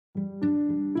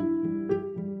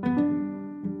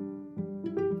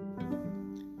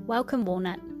Welcome,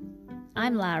 Walnut.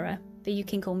 I'm Lara, but you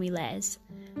can call me Laz,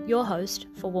 your host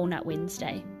for Walnut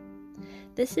Wednesday.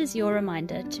 This is your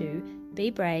reminder to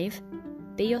be brave,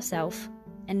 be yourself,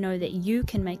 and know that you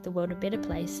can make the world a better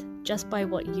place just by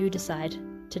what you decide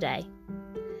today.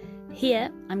 Here,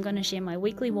 I'm going to share my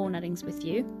weekly walnuttings with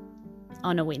you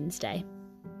on a Wednesday.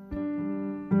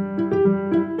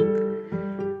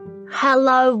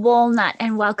 Hello, Walnut,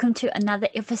 and welcome to another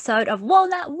episode of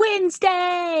Walnut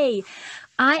Wednesday.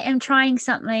 I am trying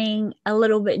something a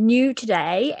little bit new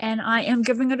today, and I am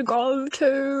giving it a go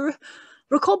to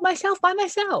record myself by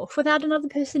myself without another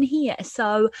person here.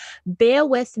 So bear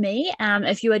with me.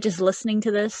 If you are just listening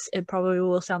to this, it probably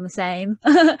will sound the same.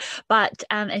 But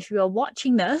if you are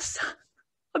watching this,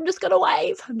 I'm just going to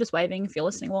wave. I'm just waving if you're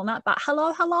listening, Walnut. But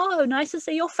hello, nice to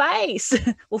see your face.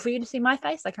 Well, for you to see my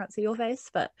face, I can't see your face,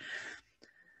 but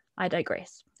I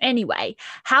digress. Anyway,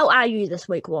 how are you this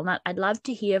week, Walnut? I'd love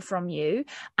to hear from you.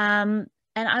 And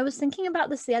I was thinking about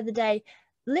this the other day.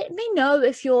 Let me know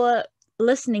if you're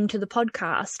listening to the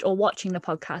podcast or watching the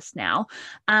podcast now,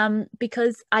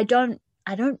 because I don't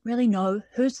really know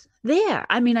who's there.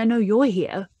 I mean, I know you're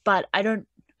here, but I don't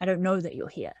know that you're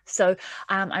here. So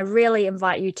I really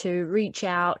invite you to reach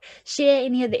out, share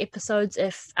any of the episodes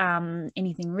if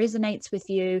anything resonates with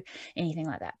you, anything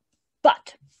like that.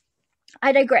 But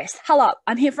I digress. Hello,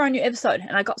 I'm here for a new episode,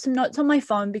 and I got some notes on my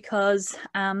phone because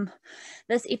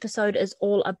this episode is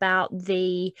all about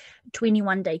the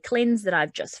 21-day cleanse that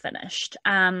I've just finished.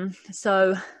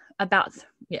 So about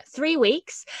 3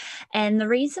 weeks, and the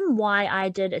reason why I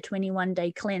did a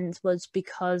 21-day cleanse was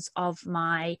because of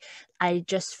I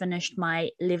just finished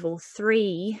my level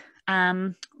 3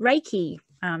 Reiki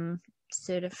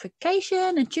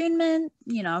certification, attunement,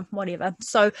 whatever.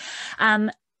 So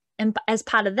and as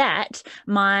part of that,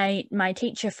 my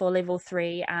teacher for level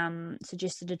 3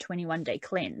 suggested a 21-day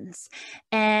cleanse.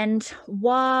 And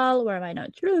where are my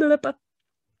notes?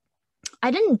 I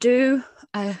didn't do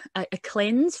a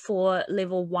cleanse for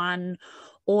level 1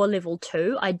 or level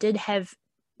 2. I did have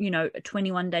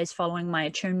 21 days following my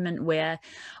attunement where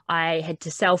I had to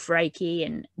self-Reiki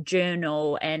and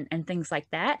journal and things like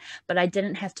that, but I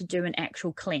didn't have to do an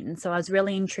actual cleanse. So I was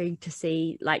really intrigued to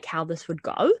see how this would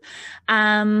go.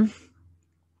 I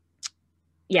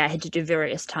had to do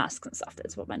various tasks and stuff.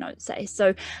 That's what my notes say.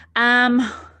 So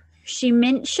she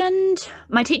mentioned,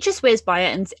 my teacher swears by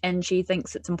it and she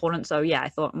thinks it's important. So I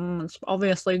thought, it's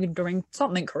obviously doing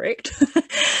something correct.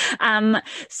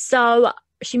 So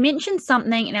she mentioned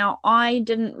something. Now, I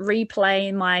didn't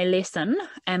replay my lesson,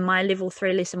 and my level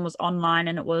 3 lesson was online,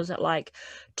 and it was at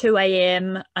 2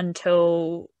 a.m.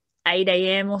 until 8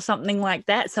 a.m. or something like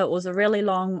that. So it was a really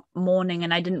long morning,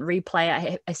 and I didn't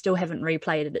replay it. I still haven't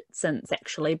replayed it since,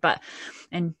 actually.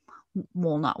 And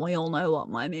Walnut, we all know what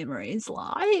my memory is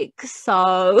like.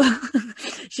 So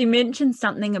she mentioned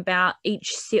something about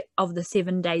each set of the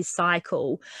 7 day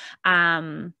cycle.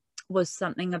 Was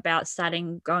something about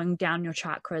going down your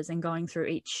chakras and going through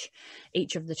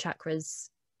each of the chakras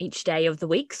each day of the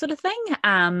week, sort of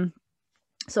thing.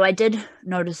 So I did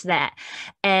notice that,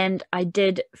 and I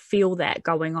did feel that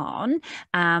going on.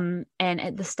 And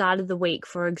at the start of the week,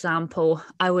 for example,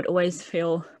 I would always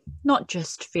feel, not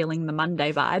just feeling the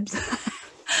Monday vibes,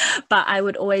 but I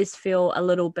would always feel a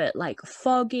little bit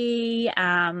foggy.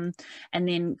 And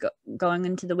then going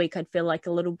into the week, I'd feel a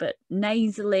little bit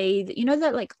nasally.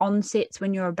 That onsets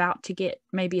when you're about to get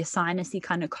maybe a sinusy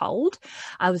kind of cold.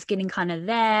 I was getting kind of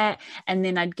that. And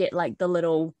then I'd get the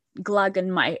little glug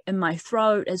in my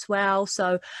throat as well.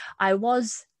 So I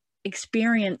was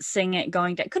experiencing it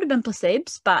going down. It could have been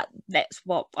placebos, but that's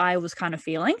what I was kind of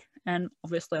feeling. And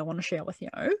obviously I want to share with you.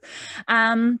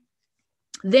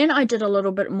 Then I did a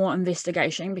little bit more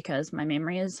investigation because my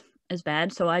memory is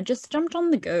bad. So I just jumped on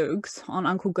the Googs, on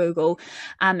Uncle Google,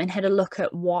 and had a look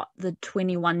at what the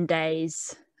 21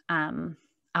 days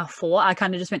are for. I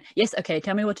kind of just went, yes, okay,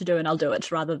 tell me what to do and I'll do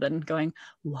it, rather than going,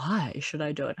 why should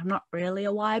I do it? I'm not really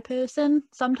a why person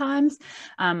sometimes.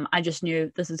 I just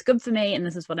knew this is good for me and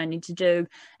this is what I need to do,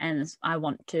 and I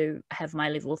want to have my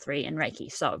level 3 in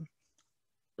Reiki. So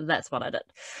that's what I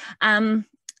did.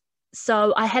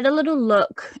 So I had a little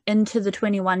look into the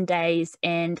 21 days,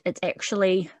 and it's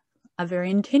actually a very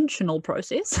intentional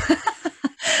process.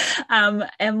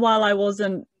 And while I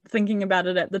wasn't thinking about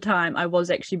it at the time, I was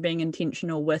actually being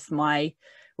intentional with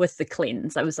the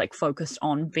cleanse. I was focused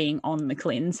on being on the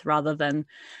cleanse rather than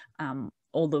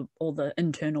all the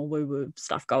internal woo-woo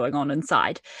stuff going on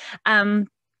inside.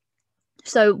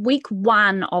 So week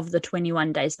 1 of the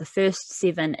 21 days, the first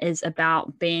 7 is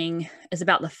about the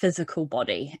physical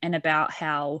body and about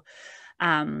how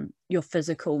your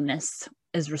physicalness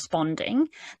is responding.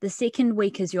 The second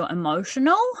week is your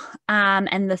emotional,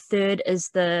 and the third is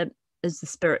the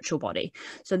spiritual body.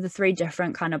 So the 3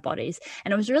 different kind of bodies.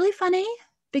 And it was really funny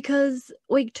because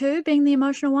week 2, being the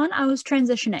emotional one, I was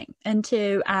transitioning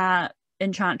into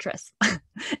Enchantress,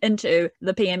 into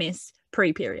the PMS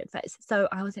pre-period phase. So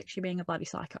I was actually being a bloody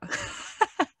psycho.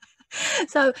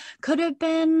 So could have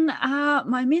been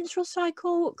my menstrual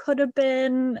cycle, could have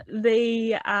been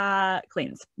the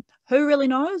cleanse. Who really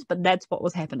knows? But that's what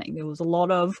was happening. There was a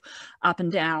lot of up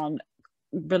and down,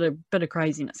 bit of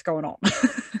craziness going on.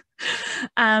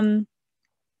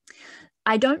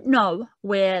 I don't know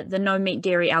where the no meat,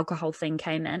 dairy, alcohol thing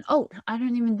came in. Oh, I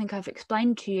don't even think I've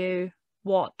explained to you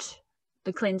what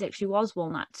the cleanse actually was,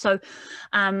 Walnut. So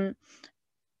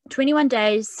 21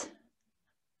 days,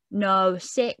 no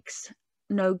sex,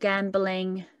 no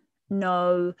gambling,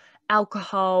 no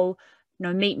alcohol,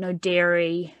 no meat, no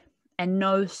dairy, and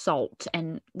no salt.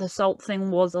 And the salt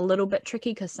thing was a little bit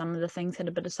tricky because some of the things had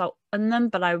a bit of salt in them,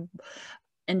 but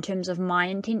in terms of my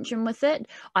intention with it,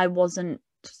 I wasn't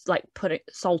like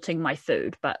salting my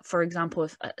food. But for example,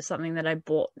 if something that I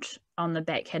bought on the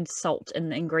back had salt in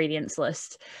the ingredients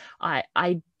list, I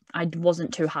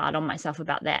wasn't too hard on myself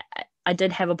about that. I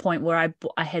did have a point where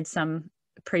I had some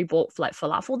pre-bought like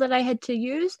falafel that I had to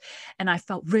use, and I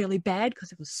felt really bad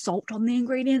because it was salt on the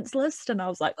ingredients list, and I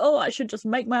was like, oh, I should just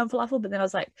make my own falafel. But then I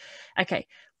was like, okay,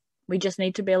 we just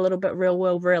need to be a little bit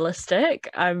realistic.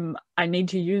 I need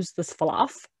to use this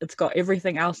falafel. It's got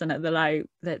everything else in it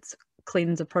that's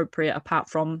cleanse appropriate apart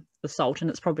from the salt, and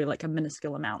it's probably like a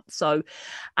minuscule amount. So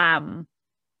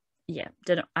yeah,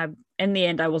 in the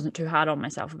end I wasn't too hard on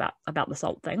myself about the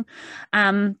salt thing.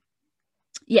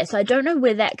 Yeah, so I don't know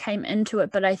where that came into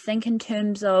it, but I think in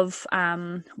terms of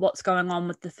what's going on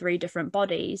with the 3 different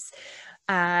bodies,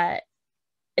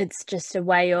 it's just a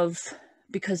way of,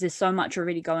 because there's so much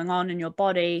already going on in your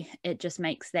body, it just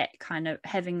makes that kind of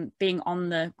being on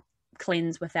the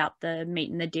cleanse without the meat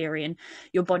and the dairy, and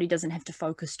your body doesn't have to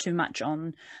focus too much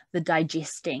on the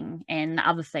digesting and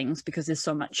other things because there's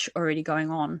so much already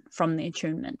going on from the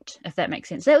attunement, if that makes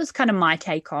sense. That was kind of my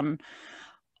take on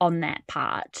that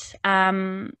part.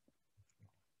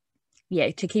 Yeah,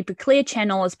 to keep a clear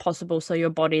channel as possible so your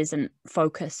body isn't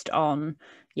focused on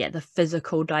the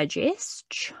physical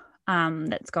digest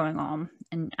that's going on,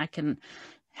 and I can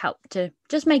help to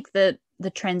just make the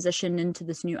transition into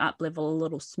this new up level a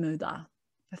little smoother,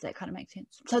 if that kind of makes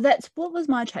sense. So that's what was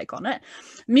my take on it.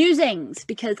 Musings,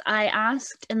 because I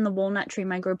asked in the Walnut Tree,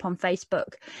 my group on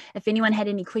Facebook, if anyone had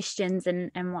any questions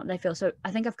and what they feel. So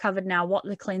I think I've covered now what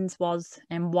the cleanse was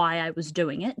and why I was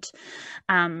doing it.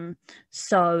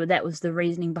 So that was the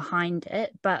reasoning behind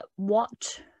it. But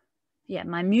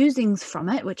my musings from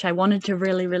it, which I wanted to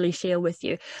really, really share with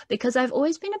you, because I've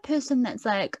always been a person that's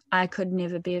like, I could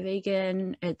never be a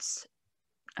vegan.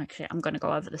 Actually, I'm going to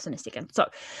go over this in a second. So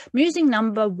musing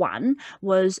number 1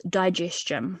 was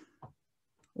digestion.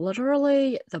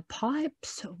 Literally, the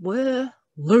pipes were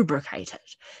lubricated.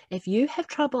 If you have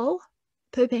trouble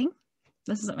pooping,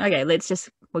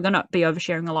 we're going to be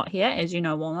oversharing a lot here. As you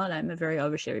know, Walnut, I'm a very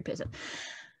oversharing person.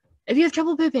 If you have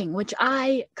trouble pooping, which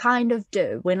I kind of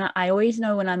do, when I always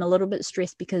know when I'm a little bit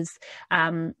stressed because,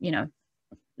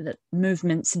 the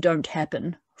movements don't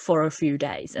happen for a few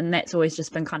days, and that's always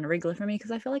just been kind of regular for me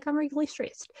because I feel like I'm regularly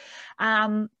stressed.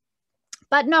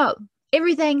 But no,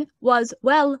 everything was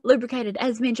well lubricated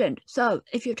as mentioned. So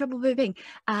if you have trouble pooping,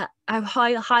 I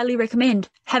highly recommend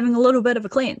having a little bit of a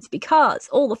cleanse, because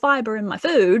all the fiber in my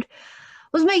food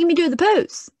was making me do the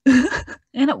poos.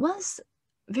 And it was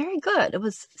very good. It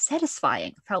was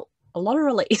satisfying. I felt a lot of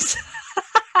release.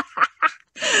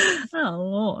 Oh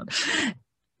Lord.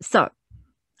 So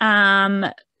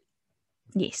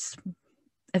yes,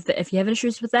 if you have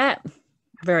issues with that,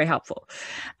 very helpful.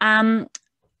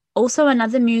 Also,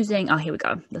 another musing, here we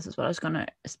go, this is what I was going to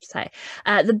say.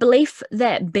 The belief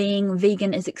that being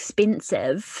vegan is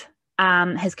expensive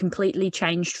has completely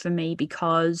changed for me,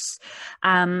 because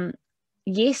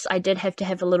yes, I did have to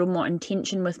have a little more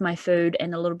intention with my food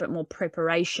and a little bit more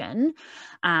preparation,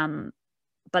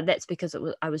 but that's because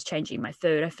I was changing my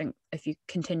food. I think if you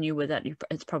continue with it,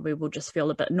 it probably will just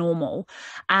feel a bit normal.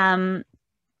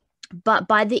 But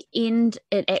by the end,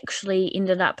 it actually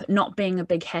ended up not being a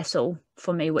big hassle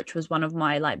for me, which was one of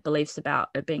my beliefs about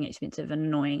it being expensive and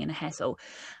annoying and a hassle.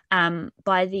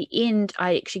 By the end,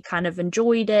 I actually kind of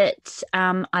enjoyed it.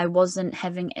 I wasn't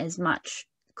having as much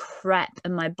crap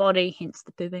in my body, hence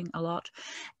the pooping a lot.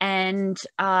 And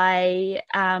I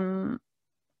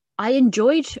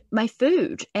enjoyed my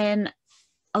food, and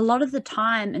a lot of the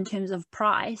time in terms of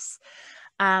price,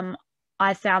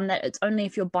 I found that it's only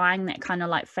if you're buying that kind of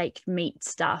fake meat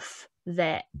stuff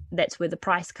that's where the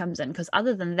price comes in, because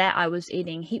other than that I was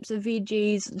eating heaps of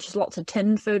veggies, just lots of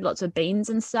tinned food, lots of beans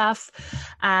and stuff.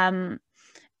 And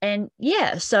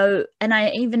yeah, so, and I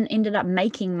even ended up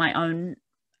making my own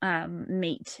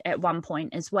meat at one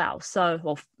point as well. So,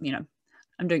 well, you know,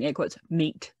 I'm doing air quotes,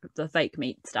 meat, the fake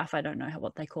meat stuff. I don't know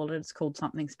what they call it. It's called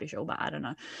something special, but I don't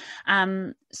know.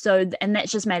 So, and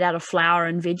that's just made out of flour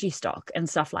and veggie stock and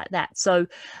stuff like that. So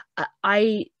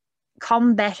I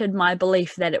combated my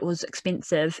belief that it was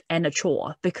expensive and a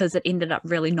chore, because it ended up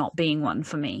really not being one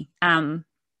for me.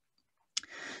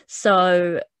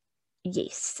 So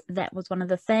yes, that was one of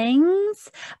the things.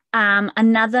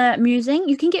 Another musing,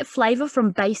 you can get flavor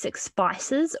from basic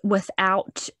spices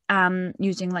without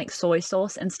using like soy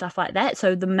sauce and stuff like that.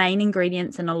 So the main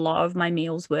ingredients in a lot of my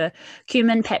meals were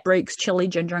cumin, paprika, chili,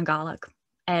 ginger, and garlic.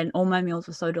 And all my meals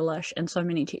were so delish and so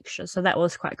many textures. So that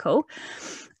was quite cool.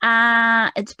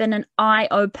 It's been an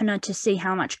eye-opener to see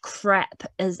how much crap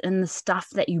is in the stuff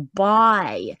that you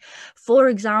buy. For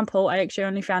example, I actually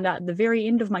only found out at the very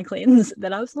end of my cleanse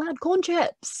that I was allowed corn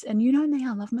chips. And you know me,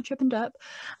 I love my chip and dip.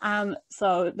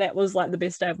 So that was like the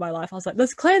best day of my life. I was like,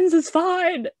 this cleanse is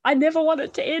fine. I never want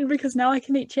it to end because now I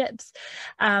can eat chips.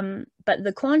 But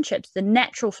the corn chips, the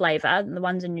natural flavor, the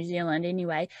ones in New Zealand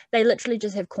anyway, they literally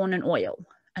just have corn and oil.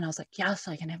 And I was like, yes,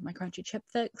 I can have my crunchy chip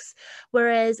fix.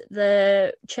 Whereas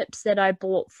the chips that I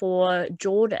bought for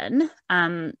Jordan,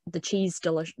 the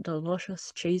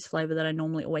delicious cheese flavor that I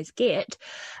normally always get,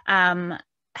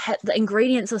 the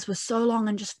ingredients list was so long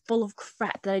and just full of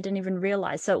crap that I didn't even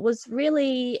realize. So it was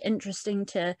really interesting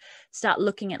to start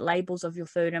looking at labels of your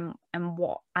food and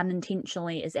what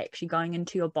unintentionally is actually going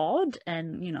into your bod,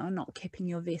 and, you know, not keeping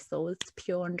your vessel as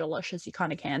pure and delicious you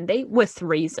kind of can be, with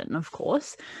reason, of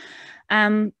course.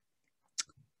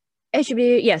 It should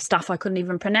be, yeah, stuff I couldn't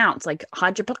even pronounce, like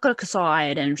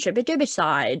hydroperoxide and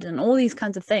shibidibicide and all these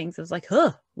kinds of things. I was like,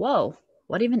 oh, whoa,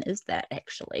 what even is that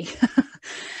actually?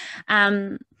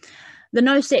 The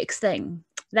no sex thing,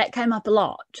 that came up a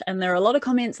lot, and there are a lot of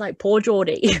comments like, poor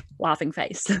Geordie, laughing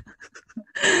face.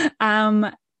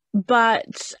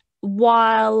 But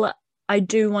while I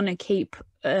do want to keep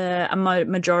a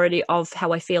majority of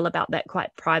how I feel about that quite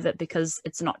private, because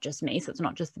it's not just me, so it's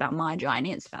not just about my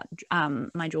journey, it's about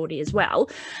my Geordie as well.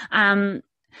 I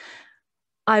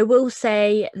will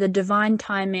say the divine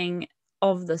timing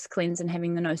of this cleanse and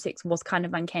having the no sex was kind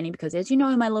of uncanny, because, as you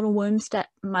know, my little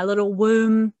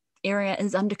womb area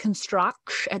is under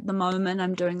construction at the moment.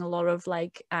 I'm doing a lot of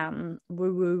like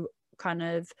woo-woo kind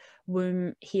of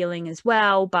womb healing as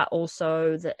well, but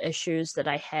also the issues that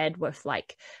I had with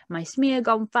like my smear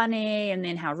gone funny, and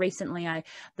then how recently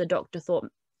the doctor thought,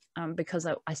 because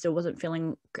I still wasn't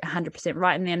feeling 100%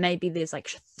 right in there, maybe there's like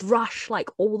thrush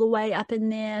like all the way up in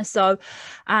there. So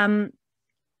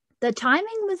the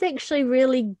timing was actually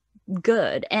really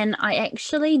good, and I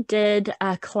actually did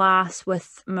a class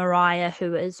with Mariah,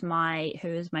 who is my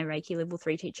Reiki Level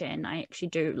 3 teacher, and I actually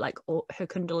do like all her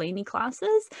Kundalini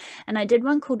classes, and I did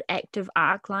one called Active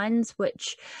Arc Lines,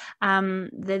 which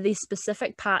they're these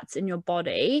specific parts in your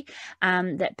body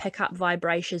that pick up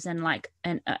vibrations and like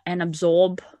and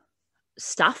absorb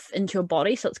stuff into your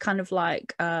body. So it's kind of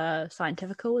like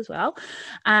scientifical as well,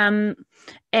 and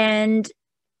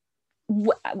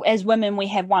as women, we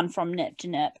have one from nip to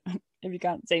nip. If you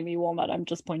can't see me, Walnut, I'm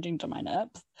just pointing to my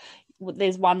nips.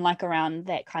 There's one like around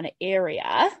that kind of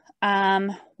area.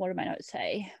 What do my notes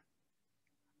say?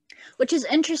 Which is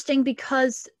interesting,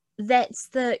 because that's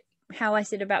how I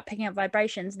said about picking up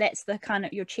vibrations. That's the kind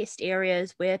of your chest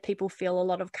areas where people feel a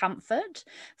lot of comfort.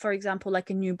 For example, like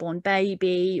a newborn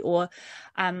baby, or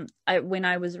when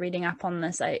I was reading up on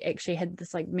this, I actually had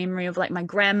this like memory of like my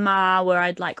grandma, where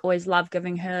I'd like always love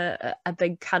giving her a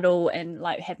big cuddle and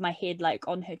like have my head like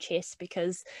on her chest,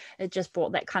 because it just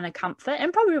brought that kind of comfort.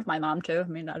 And probably with my mom too. I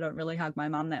mean, I don't really hug my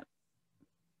mom.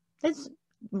 That's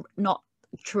not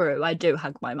true. I do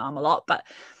hug my mom a lot, but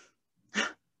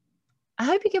I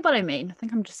hope you get what I mean. I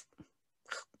think I'm just,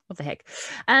 what the heck.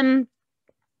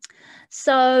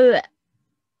 So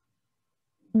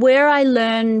where I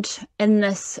learned in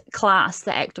this class,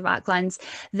 the Active Arc Lines,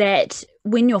 that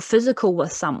when you're physical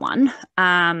with someone,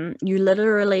 you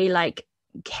literally like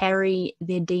carry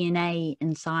their DNA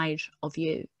inside of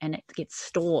you, and it gets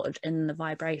stored in the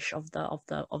vibration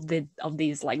of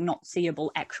these like not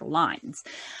seeable actual lines.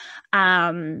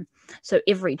 So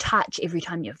every touch, every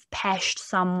time you've pashed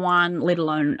someone, let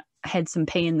alone had some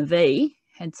P in the V,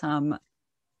 had some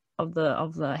of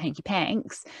the hanky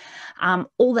panks,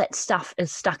 all that stuff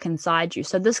is stuck inside you.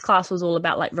 So this class was all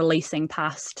about like releasing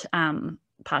past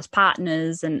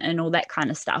partners and all that kind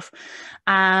of stuff.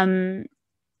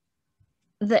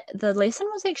 the lesson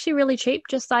was actually really cheap.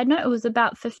 Just side note, it was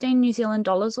about 15 New Zealand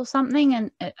dollars or something,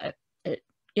 and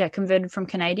yeah, converted from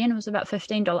Canadian, it was about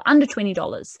 $15, under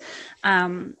 $20.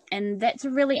 And that's a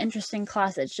really interesting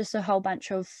class. It's just a whole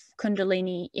bunch of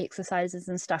Kundalini exercises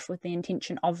and stuff with the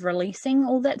intention of releasing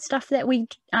all that stuff that we,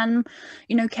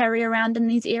 carry around in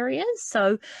these areas.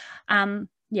 So,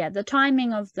 yeah, the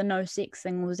timing of the no sex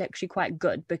thing was actually quite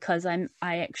good, because I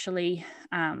actually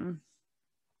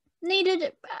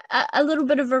needed a little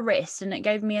bit of a rest, and it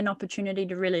gave me an opportunity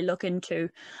to really look into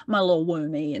my little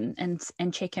wombie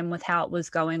and check in with how it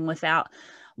was going, without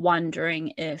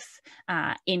wondering if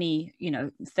any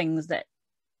things that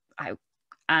I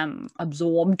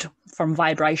absorbed from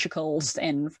vibrationals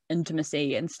and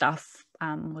intimacy and stuff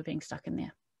were being stuck in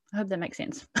there. I hope that makes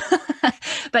sense.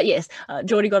 But yes,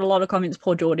 Geordie got a lot of comments,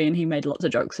 poor Geordie, and he made lots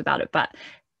of jokes about it, but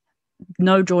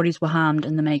no Geordies were harmed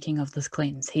in the making of this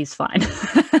cleanse. He's fine.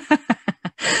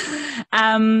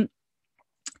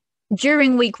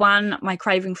 During week 1, my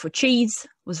craving for cheese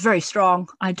was very strong.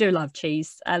 I do love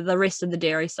cheese. The rest of the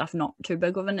dairy stuff, not too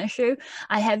big of an issue.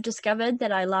 I have discovered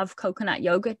that I love coconut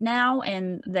yogurt now,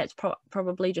 and that's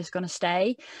probably just going to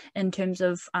stay, in terms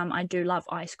of I do love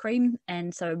ice cream,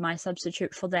 and so my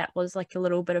substitute for that was like a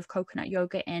little bit of coconut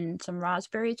yogurt and some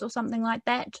raspberries or something like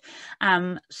that.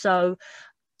 So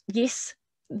yes,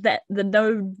 that the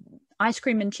no ice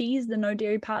cream and cheese, the no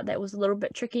dairy part, that was a little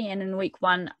bit tricky, and in week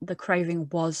 1 the craving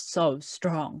was so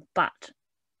strong, but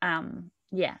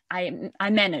yeah, I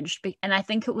managed, and I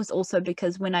think it was also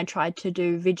because when I tried to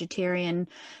do vegetarian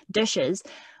dishes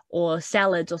or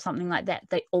salads or something like that,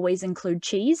 they always include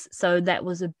cheese, so that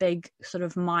was a big sort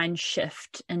of mind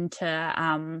shift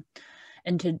into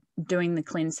doing the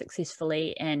cleanse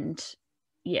successfully, and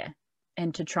yeah,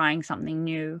 into trying something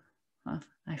new.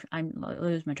 I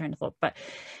lose my train of thought, but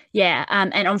yeah,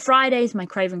 and on Fridays my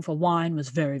craving for wine was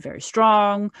very, very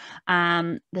strong.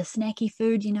 The snacky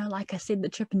food, like I said, the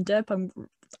chip and dip,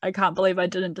 I can't believe I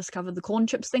didn't discover the corn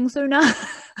chips thing sooner,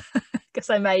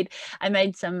 because I made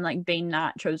some like bean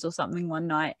nachos or something one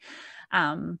night,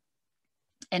 and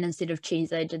instead of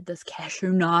cheese I did this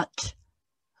cashew nut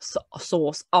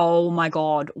sauce. Oh my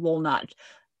god, walnut,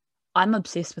 I'm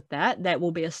obsessed with that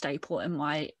will be a staple in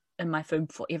my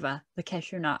food forever. The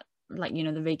cashew nut, like,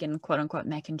 the vegan quote unquote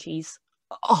mac and cheese.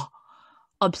 Oh,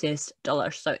 obsessed,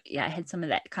 delish. So yeah, I had some of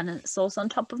that kind of sauce on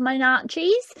top of my nut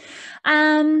cheese.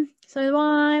 So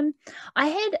I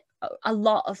had a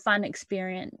lot of fun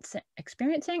experimenting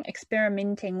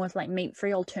with like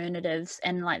meat-free alternatives,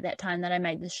 and like that time that I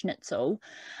made the schnitzel,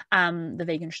 the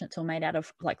vegan schnitzel made out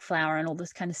of like flour and all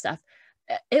this kind of stuff.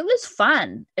 It was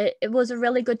fun. It was a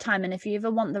really good time, and if you ever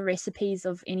want the recipes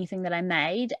of anything that I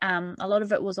made, a lot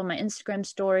of it was on my Instagram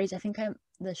stories. I think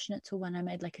the schnitzel one I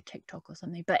made like a TikTok or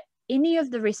something, but any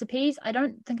of the recipes, I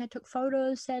don't think I took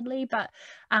photos, sadly, but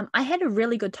I had a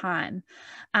really good time.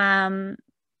 I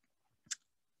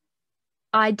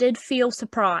did feel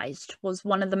surprised, was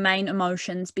one of the main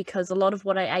emotions, because a lot of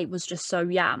what I ate was just so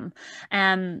yum.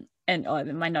 And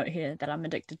my note here that I'm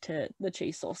addicted to the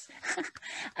cheese sauce.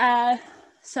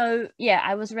 So yeah,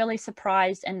 I was really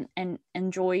surprised and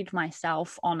enjoyed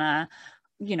myself on a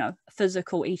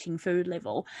physical eating food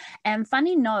level. And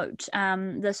funny note,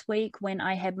 this week when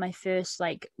I had my first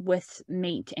like with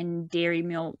meat and dairy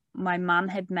meal, my mum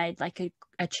had made like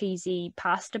a cheesy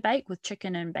pasta bake with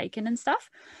chicken and bacon and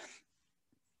stuff.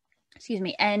 Excuse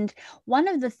me. And one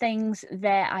of the things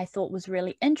that I thought was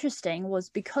really interesting was,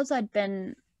 because I'd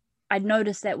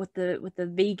noticed that with the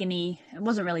vegany, it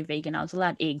wasn't really vegan, I was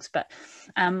allowed eggs, but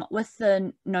with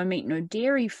the no meat, no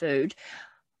dairy food,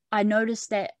 I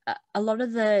noticed that a lot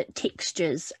of the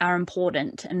textures are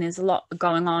important, and there's a lot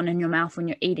going on in your mouth when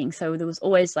you're eating. So there was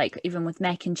always, like, even with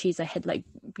mac and cheese, I had like,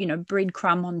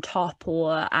 breadcrumb on top,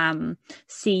 or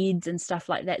seeds and stuff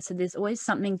like that. So there's always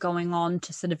something going on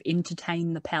to sort of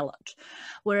entertain the palate.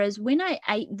 Whereas when I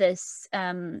ate this,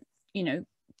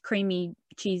 creamy,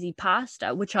 cheesy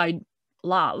pasta, which I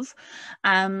love,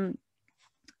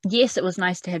 yes, it was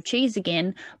nice to have cheese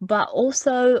again, but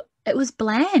also it was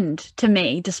bland to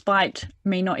me, despite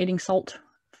me not eating salt,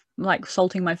 like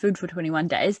salting my food for 21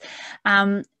 days.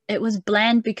 It was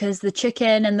bland because the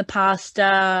chicken and the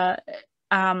pasta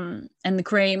and the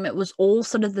cream, it was all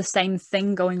sort of the same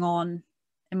thing going on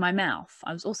in my mouth.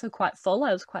 I was also quite full.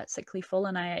 I was quite sickly full,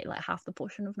 and I ate like half the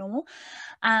portion of normal.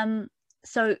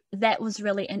 So that was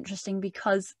really interesting,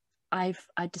 because I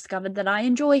discovered that I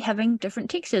enjoy having different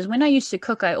textures. When I used to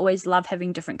cook, I always loved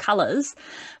having different colors,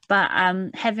 but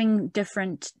having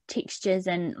different textures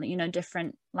and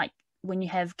different like when you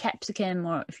have capsicum,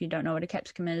 or if you don't know what a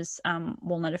capsicum is,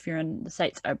 walnut if you're in the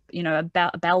States, you know,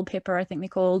 a bell pepper, I think they're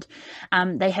called,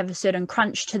 they have a certain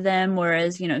crunch to them,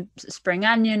 whereas, you know, spring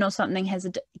onion or something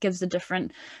gives a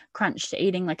different crunch to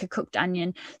eating, like a cooked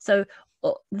onion. So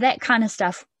that kind of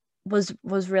stuff was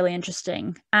really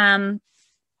interesting.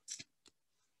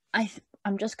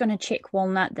 I'm just going to check,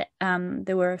 Walnut, that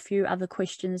there were a few other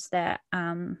questions that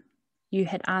you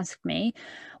had asked me.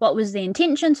 What was the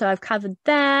intention? So I've covered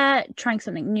that. Trying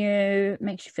something new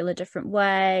makes you feel a different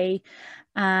way.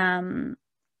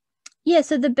 Yeah,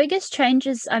 so the biggest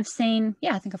changes I've seen,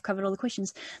 I think I've covered all the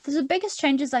questions. The biggest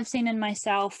changes I've seen in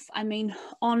myself, I mean,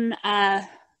 on a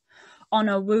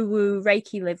woo-woo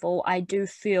Reiki level, I do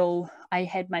feel I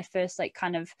had my first like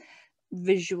kind of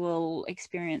visual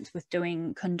experience with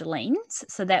doing kundalines,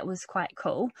 so that was quite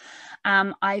cool.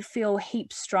 I feel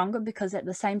heaps stronger because at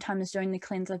the same time as doing the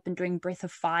cleanse, I've been doing breath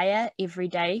of fire every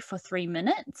day for 3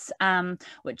 minutes,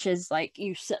 which is like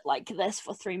you sit like this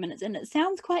for 3 minutes, and it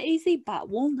sounds quite easy, but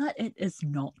Walnut, it is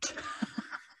not.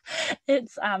 It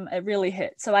really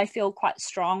hurts. So I feel quite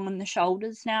strong in the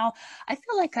shoulders now. I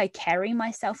feel like I carry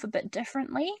myself a bit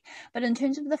differently, but in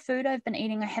terms of the food I've been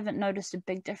eating, I haven't noticed a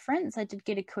big difference. I did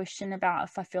get a question about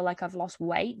if I feel like I've lost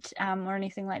weight or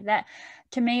anything like that.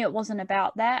 To me, it wasn't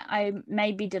about that. I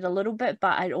maybe did a little bit,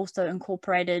 but I'd also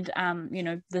incorporated you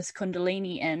know, this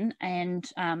kundalini in, and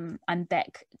I'm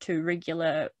back to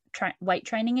regular weight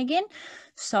training again,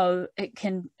 so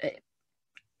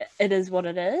it is what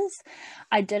it is.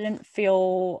 I didn't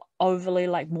feel overly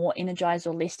like more energized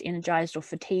or less energized or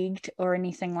fatigued or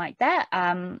anything like that.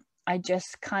 I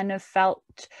just kind of felt,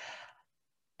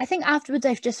 I think afterwards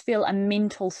I just feel a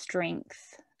mental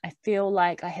strength. I feel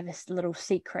like I have this little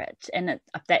secret, and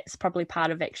that's probably part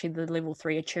of actually the level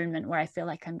 3 attunement, where I feel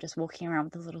like I'm just walking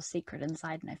around with a little secret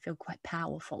inside, and I feel quite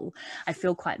powerful. I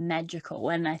feel quite magical,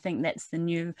 and I think that's the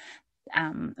new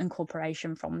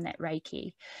incorporation from that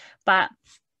Reiki. But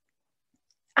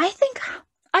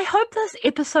I hope this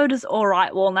episode is all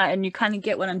right, Walnut, and you kind of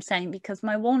get what I'm saying, because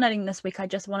my walnutting this week, I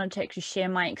just wanted to actually share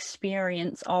my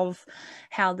experience of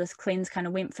how this cleanse kind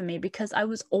of went for me, because I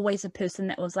was always a person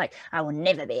that was like, I will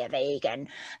never be a vegan.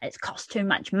 It costs too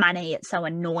much money. It's so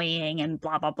annoying and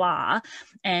blah, blah, blah.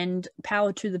 And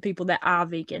power to the people that are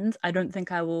vegans. I don't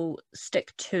think I will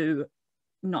stick to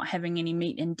not having any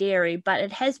meat and dairy, but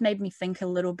it has made me think a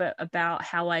little bit about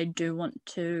how I do want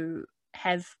to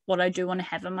have what I do want to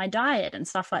have in my diet and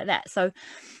stuff like that. So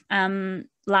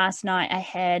last night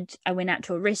I went out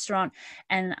to a restaurant,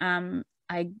 and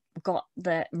I got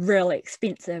the really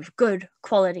expensive, good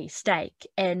quality steak,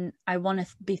 and I want to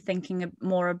be thinking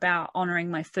more about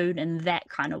honoring my food in that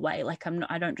kind of way. Like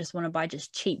I don't just want to buy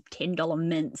just cheap $10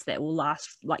 mints that will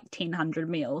last like 100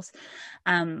 meals.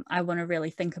 I want to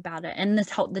really think about it, and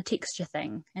the texture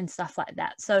thing and stuff like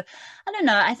that. So I don't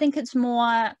know, I think it's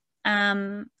more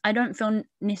I don't feel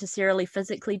necessarily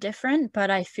physically different,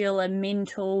 but I feel a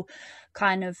mental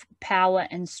kind of power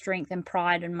and strength and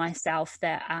pride in myself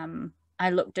that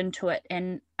I looked into it,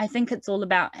 and I think it's all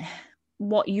about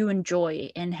what you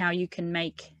enjoy and how you can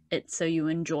make it so you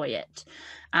enjoy it.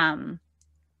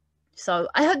 So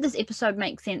I hope this episode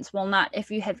makes sense, Walnut.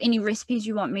 If you have any recipes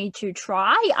you want me to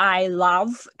try, I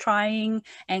love trying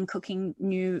and cooking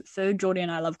new food. Geordie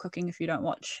and I love cooking. If you don't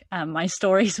watch my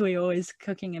stories, we're always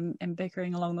cooking and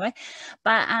bickering along the way.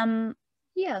 But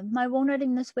yeah, my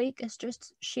walnutting this week is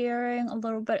just sharing a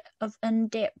little bit of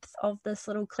in-depth of this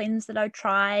little cleanse that I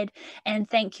tried. And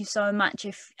thank you so much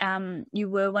if you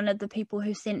were one of the people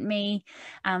who sent me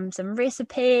some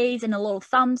recipes and a little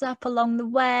thumbs up along the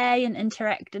way and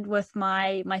interacted with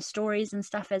my stories and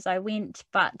stuff as I went.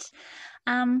 But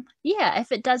yeah,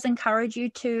 if it does encourage you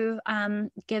to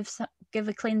give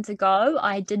a cleanse a go,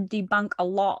 I did debunk a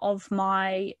lot of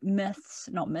my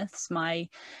my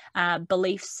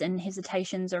beliefs and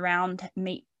hesitations around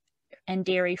meat and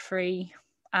dairy free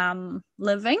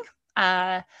living.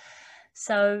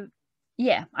 So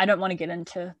yeah, I don't want to get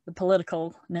into the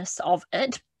politicalness of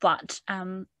it, but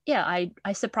yeah,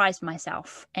 I surprised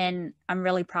myself, and I'm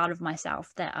really proud of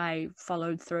myself that I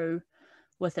followed through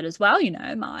with it as well. You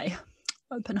know, my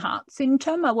open heart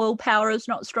center, my willpower is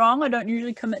not strong. I don't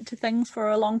usually commit to things for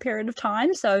a long period of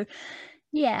time. So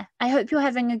yeah, I hope you're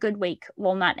having a good week,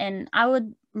 Walnut, and I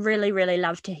would really, really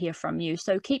love to hear from you.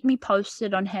 So keep me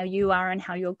posted on how you are and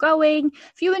how you're going.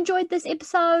 If you enjoyed this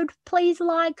episode, please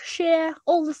like, share,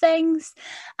 all the things,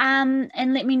 and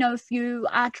let me know if you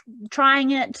are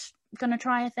trying it, gonna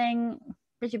try a thing.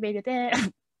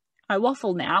 I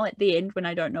waffle now at the end when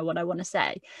I don't know what I want to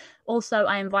say. Also,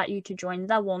 I invite you to join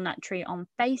the Walnut Tree on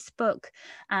Facebook.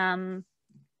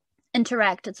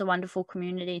 interact. It's a wonderful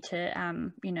community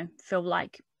to feel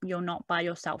like you're not by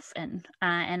yourself in,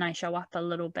 and I show up a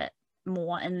little bit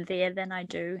more in there than I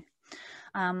do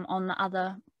on the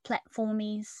other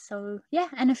platformies. So yeah,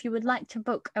 and if you would like to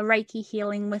book a Reiki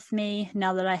healing with me,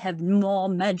 now that I have more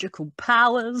magical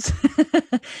powers,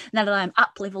 now that I'm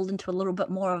up leveled into a little bit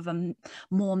more of a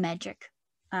more magic,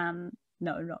 no,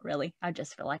 not really, I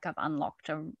just feel like I've unlocked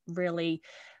a really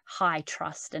high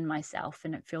trust in myself,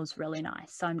 and it feels really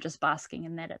nice. So I'm just basking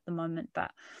in that at the moment.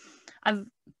 But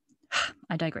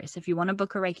I digress. If you want to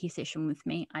book a Reiki session with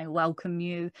me, I welcome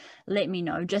you. Let me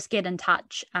know. Just get in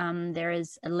touch. There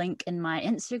is a link in my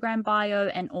Instagram bio,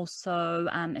 and also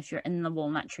if you're in the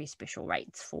Walnut Tree, special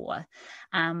rates for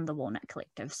the Walnut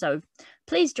Collective. So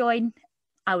please join.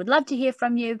 I would love to hear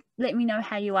from you. Let me know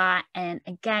how you are. And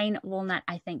again, Walnut,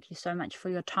 I thank you so much for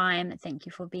your time. Thank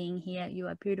you for being here. You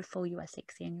are beautiful, you are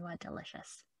sexy, and you are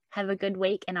delicious. Have a good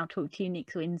week, and I'll talk to you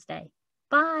next Wednesday.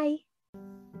 Bye.